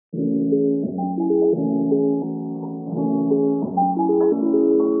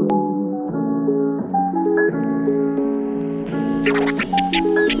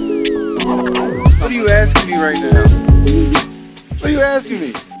are you asking me right now? What are you asking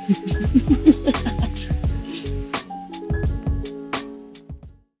me?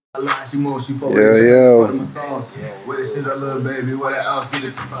 Yo. What the shit I love, baby. What I else get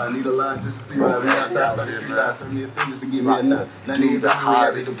it. I need a line just to see what I be outside. But it's not some new things to give me a nut. Not need the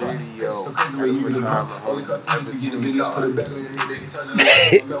hottest video. So crazy way you be the bomb. Only cause I used to get a big nut. Put it back on your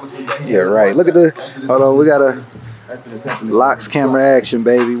head. Yeah, right. Look at the. Hold on, we got a locks camera action,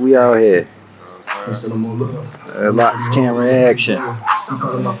 baby. We out here. Locks camera action.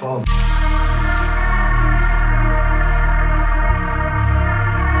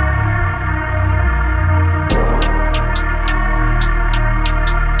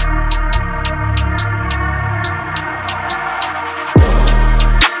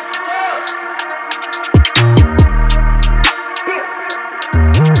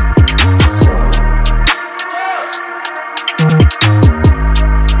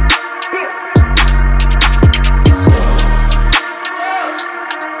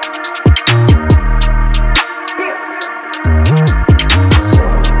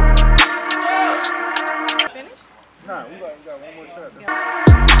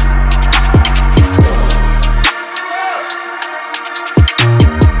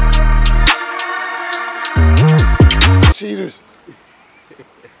 Cheaters.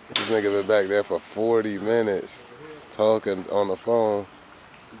 This nigga been back there for 40 minutes talking on the phone.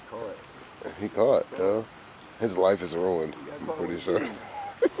 He caught, yo. His life is ruined, I'm pretty sure.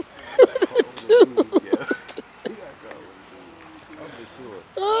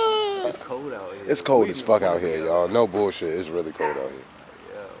 It's cold out here. It's cold as fuck out here, y'all. No bullshit. It's really cold out here.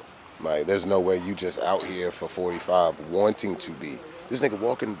 Like, there's no way you just out here for 45 wanting to be. This nigga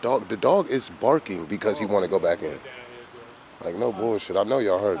walking the dog. The dog is barking because he want to go back in. Like, no bullshit. I know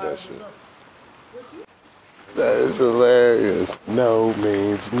y'all heard that shit. That is hilarious. No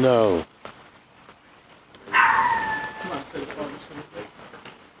means no.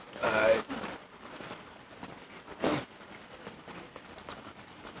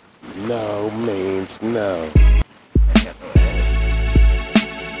 No means no.